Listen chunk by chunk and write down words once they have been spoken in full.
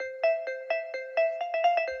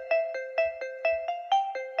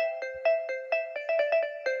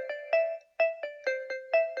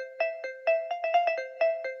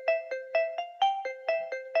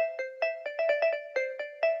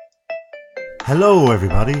Hello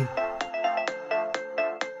everybody.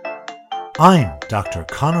 I'm Dr.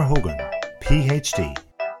 Conor Hogan Ph.D.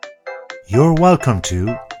 You're welcome to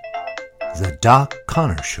The Doc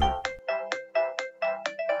Conor Show.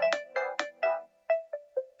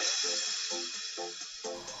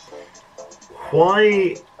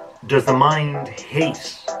 Why does the mind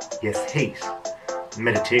hate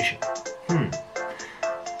meditation?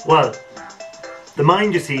 Well, the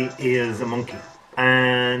mind, you see, is a monkey,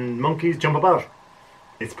 and monkeys jump about.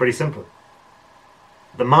 It's pretty simple.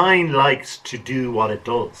 The mind likes to do what it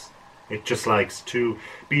does. It just likes to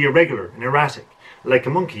be irregular and erratic, like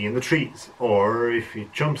a monkey in the trees. Or if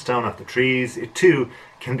it jumps down off the trees, it too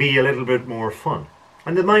can be a little bit more fun.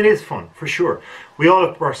 And the mind is fun, for sure. We all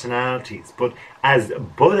have personalities, but as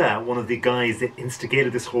Buddha, one of the guys that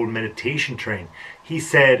instigated this whole meditation train, he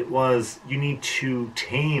said was, you need to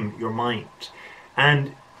tame your mind.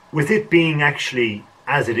 And with it being actually,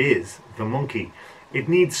 as it is, the monkey, it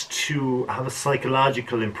needs to have a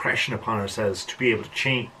psychological impression upon ourselves to be able to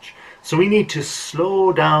change. So we need to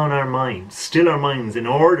slow down our minds, still our minds, in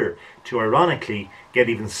order to, ironically, get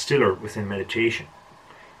even stiller within meditation.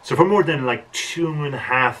 So for more than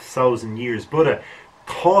 2,500 years, Buddha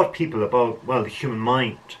taught people about, the human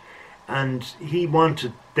mind. And he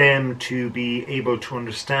wanted them to be able to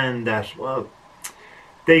understand that,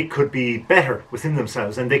 they could be better within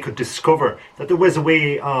themselves, and they could discover that there was a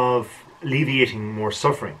way of alleviating more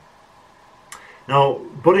suffering. Now,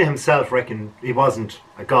 Buddha himself reckoned he wasn't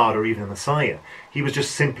a god or even a messiah. He was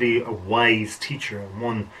just simply a wise teacher, and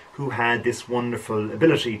one who had this wonderful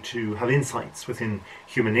ability to have insights within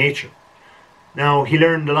human nature. Now, he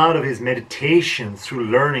learned a lot of his meditation through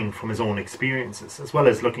learning from his own experiences, as well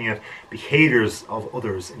as looking at behaviors of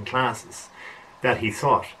others in classes that he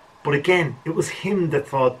taught. But again, it was him that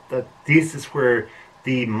thought that this is where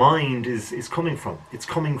the mind is coming from. It's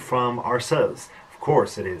coming from ourselves. Of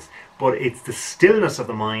course it is. But it's the stillness of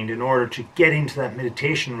the mind in order to get into that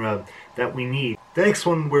meditation realm that we need. The next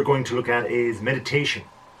one we're going to look at is meditation.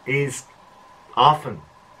 Is often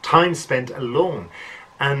time spent alone.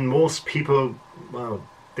 And most people,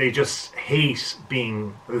 they just hate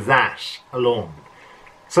being that alone.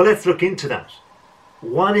 So let's look into that.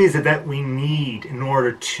 What is it that we need in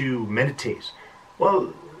order to meditate?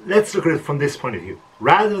 Well, let's look at it from this point of view.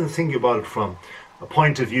 Rather than thinking about it from a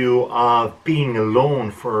point of view of being alone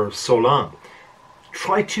for so long,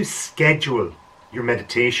 try to schedule your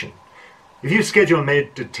meditation. If you schedule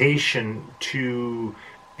meditation to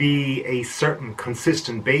be a certain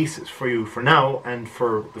consistent basis for you for now and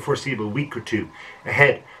for the foreseeable week or two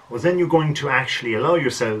ahead, well, then you're going to actually allow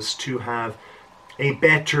yourselves to have a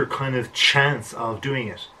better kind of chance of doing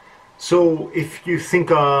it. So if you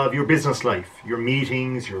think of your business life, your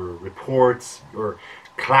meetings, your reports, your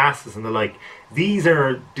classes and the like, these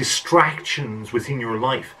are distractions within your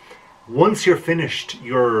life. Once you're finished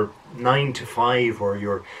your 9 to 5 or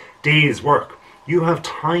your day's work, you have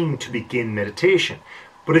time to begin meditation.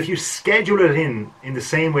 But if you schedule it in the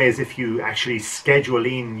same way as if you actually schedule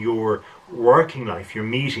in your working life, your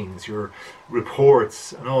meetings, your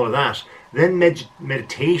reports and all of that, then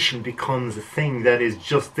meditation becomes a thing that is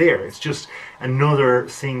just there. It's just another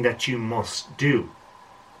thing that you must do.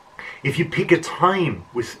 If you pick a time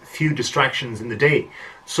with few distractions in the day,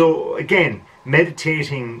 so again,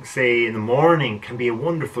 meditating, say, in the morning can be a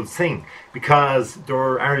wonderful thing because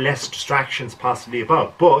there are less distractions possibly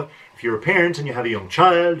about. But if you're a parent and you have a young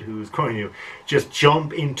child who's going to just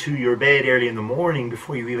jump into your bed early in the morning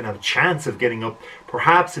before you even have a chance of getting up,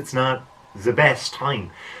 perhaps it's not the best time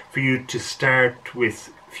for you to start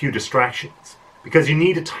with few distractions, because you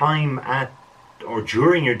need a time at or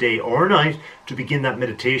during your day or night to begin that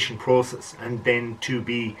meditation process, and then to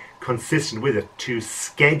be consistent with it, to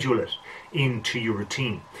schedule it into your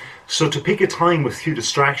routine. So to pick a time with few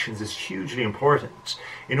distractions is hugely important.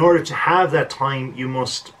 In order to have that time, you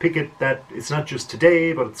must pick it that it's not just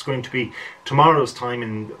today, but it's going to be tomorrow's time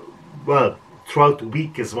and, throughout the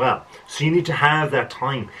week as well. So you need to have that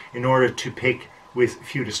time in order to pick with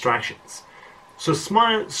few distractions. So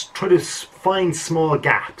try to find small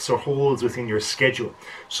gaps or holes within your schedule.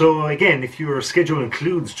 So again, if your schedule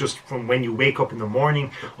includes just from when you wake up in the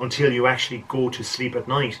morning until you actually go to sleep at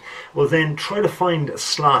night, well then try to find a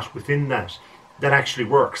slot within that actually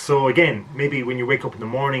works. So again, maybe when you wake up in the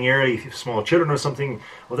morning early, if you have small children or something,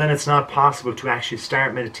 well then it's not possible to actually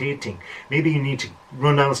start meditating. Maybe you need to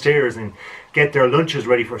run downstairs and get their lunches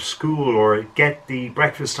ready for school or get the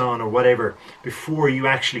breakfast on or whatever before you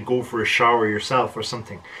actually go for a shower yourself or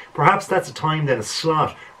something. Perhaps that's a time, then a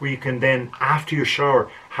slot, where you can then, after your shower,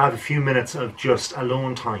 have a few minutes of just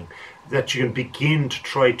alone time that you can begin to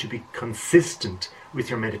try to be consistent with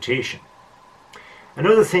your meditation.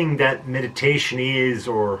 Another thing that meditation is,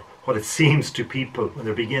 or what it seems to people when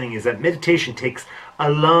they're beginning, is that meditation takes a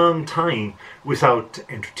long time without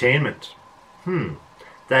entertainment.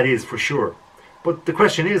 That is for sure. But the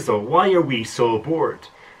question is though, why are we so bored?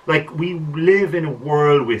 Like, we live in a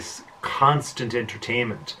world with constant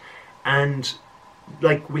entertainment, and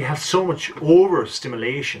like, we have so much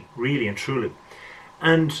overstimulation, really and truly.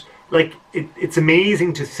 And like, it's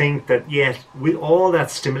amazing to think that yet with all that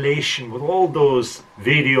stimulation, with all those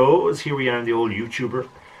videos, here we are in the old YouTuber,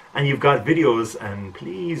 and you've got videos, and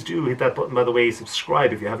please do hit that button, by the way,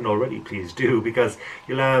 subscribe if you haven't already, please do, because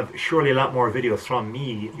you'll have surely a lot more videos from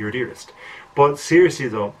me, your dearest. But seriously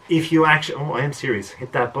though, if you actually, oh, I am serious,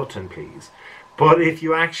 hit that button please. But if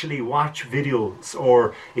you actually watch videos,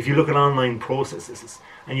 or if you look at online processes,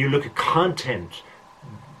 and you look at content,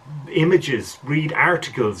 images, read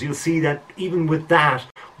articles, you'll see that even with that,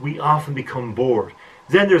 we often become bored.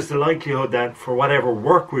 Then there's the likelihood that for whatever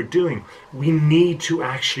work we're doing, we need to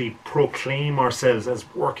actually proclaim ourselves as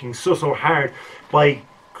working so hard by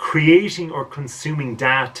creating or consuming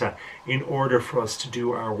data in order for us to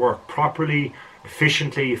do our work properly,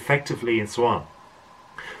 efficiently, effectively, and so on.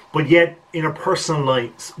 But yet, in our personal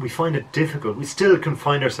lives, we find it difficult. We still can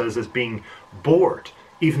find ourselves as being bored,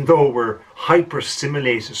 even though we're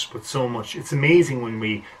hyper-stimulated with so much. It's amazing when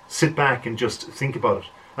we sit back and just think about it.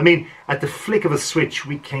 I mean, at the flick of a switch,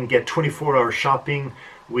 we can get 24-hour shopping,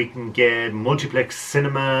 we can get multiplex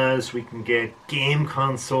cinemas, we can get game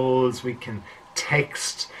consoles, we can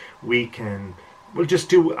text, we'll just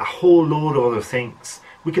do a whole load of other things.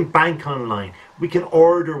 We can bank online, we can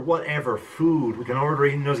order whatever food, we can order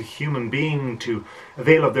even as a human being to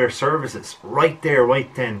avail of their services right there,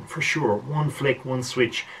 right then, for sure. One flick, one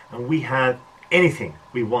switch, and we have anything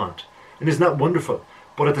we want. And isn't that wonderful?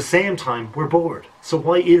 But at the same time, we're bored. So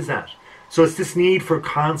why is that? So it's this need for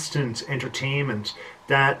constant entertainment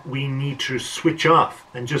that we need to switch off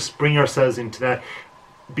and just bring ourselves into that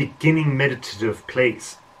beginning meditative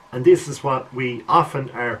place. And this is what we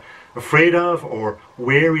often are afraid of or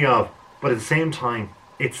wary of, but at the same time,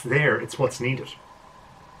 it's there, it's what's needed.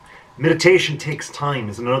 Meditation takes time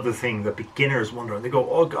is another thing that beginners wonder. They go,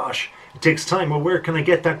 oh gosh, it takes time. Well, where can I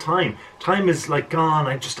get that time? Time is like gone.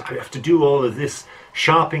 I have to do all of this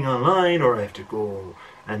shopping online, or I have to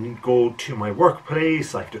go to my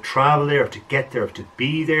workplace. I have to travel there, I have to get there, I have to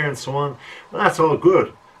be there, and so on. Well, that's all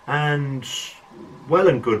good and well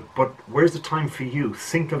and good, but where's the time for you?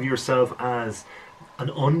 Think of yourself as an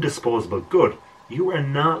undisposable good. You are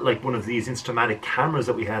not like one of these Instamatic cameras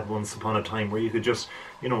that we had once upon a time, where you could just,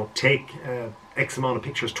 take X amount of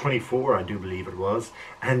pictures, 24 I do believe it was,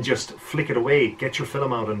 and just flick it away, get your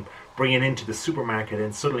film out and bring it into the supermarket,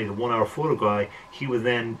 and suddenly the 1 hour photo guy, he would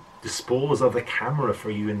then dispose of the camera for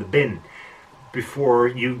you in the bin before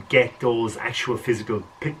you get those actual physical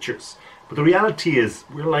pictures. But the reality is,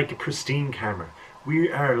 we're like a pristine camera.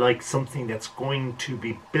 We are like something that's going to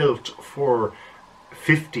be built for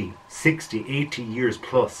 50, 60, 80 years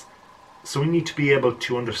plus. So we need to be able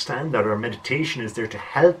to understand that our meditation is there to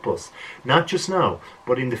help us, not just now,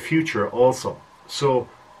 but in the future also. So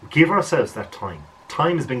give ourselves that time.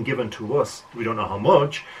 Time has been given to us. We don't know how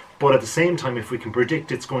much, but at the same time, if we can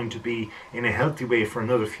predict it's going to be in a healthy way for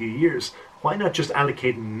another few years, why not just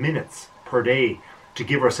allocate minutes per day to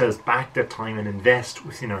give ourselves back that time and invest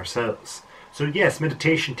within ourselves? So yes,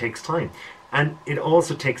 meditation takes time, and it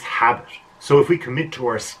also takes habit. So if we commit to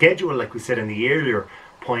our schedule, like we said in the earlier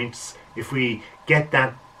points, if we get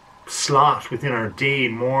that slot within our day,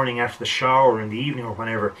 morning, after the shower, in the evening, or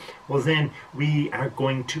whenever, well then we are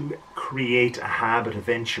going to create a habit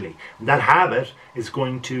eventually. And that habit is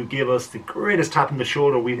going to give us the greatest tap on the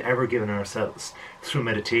shoulder we've ever given ourselves through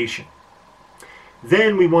meditation.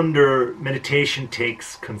 Then we wonder, meditation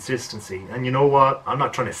takes consistency. And you know what? I'm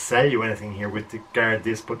not trying to sell you anything here with regard to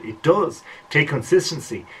this, but it does take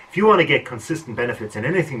consistency. If you want to get consistent benefits in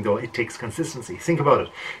anything though, it takes consistency. Think about it.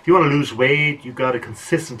 If you want to lose weight, you've got to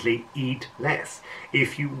consistently eat less.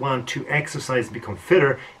 If you want to exercise and become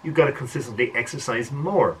fitter, you've got to consistently exercise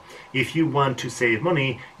more. If you want to save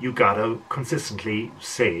money, you've got to consistently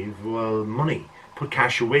save, money. Put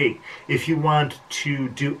cash away. If you want to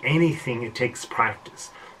do anything, it takes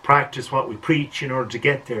practice. Practice what we preach in order to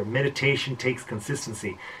get there. Meditation takes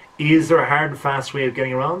consistency. Is there a hard and fast way of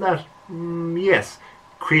getting around that? Yes.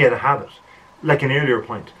 Create a habit. Like an earlier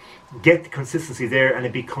point. Get the consistency there and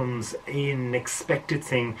it becomes an expected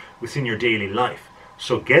thing within your daily life.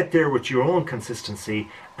 So get there with your own consistency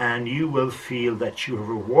and you will feel that you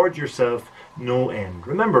reward yourself no end.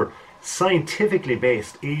 Remember, scientifically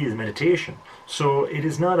based is meditation. So it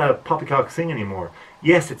is not a poppycock thing anymore.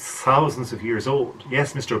 Yes, it's thousands of years old.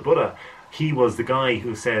 Yes, Mr. Buddha, he was the guy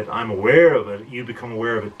who said, I'm aware of it, you become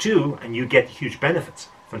aware of it too, and you get huge benefits.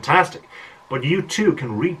 Fantastic. But you too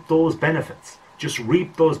can reap those benefits. Just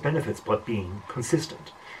reap those benefits by being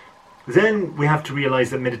consistent. Then we have to realize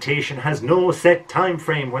that meditation has no set time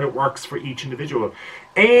frame when it works for each individual.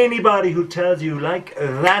 Anybody who tells you like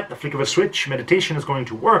that, the flick of a switch, meditation is going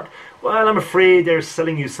to work, well, I'm afraid they're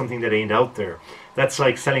selling you something that ain't out there. That's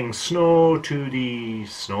like selling snow to the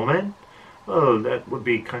snowman. Well, that would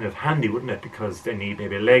be kind of handy, wouldn't it? Because they need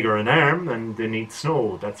maybe a leg or an arm and they need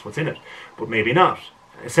snow. That's what's in it. But maybe not.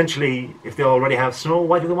 Essentially, if they already have snow,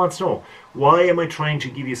 why do they want snow? Why am I trying to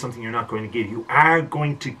give you something you're not going to get? You are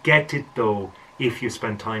going to get it, though, if you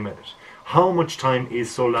spend time at it. How much time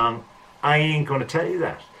is so long? I ain't going to tell you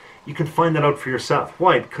that. You can find that out for yourself.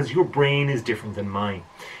 Why? Because your brain is different than mine.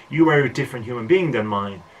 You are a different human being than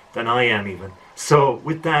mine, than I am even. So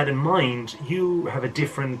with that in mind, you have a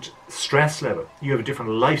different stress level. You have a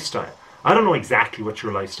different lifestyle. I don't know exactly what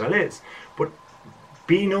your lifestyle is, but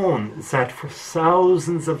be known that for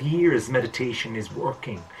thousands of years meditation is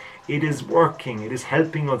working. It is working. It is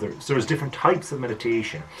helping others. There's different types of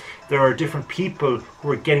meditation. There are different people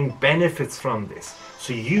who are getting benefits from this.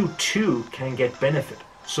 So you too can get benefit.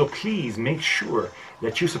 So please make sure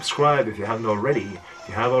that you subscribe if you haven't already. If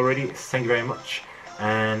you have already, thank you very much.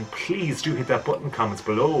 And please do hit that button, comments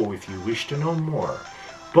below if you wish to know more.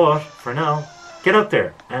 But for now, get out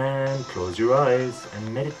there and close your eyes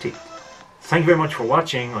and meditate. Thank you very much for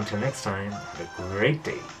watching. Until next time, have a great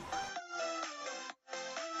day.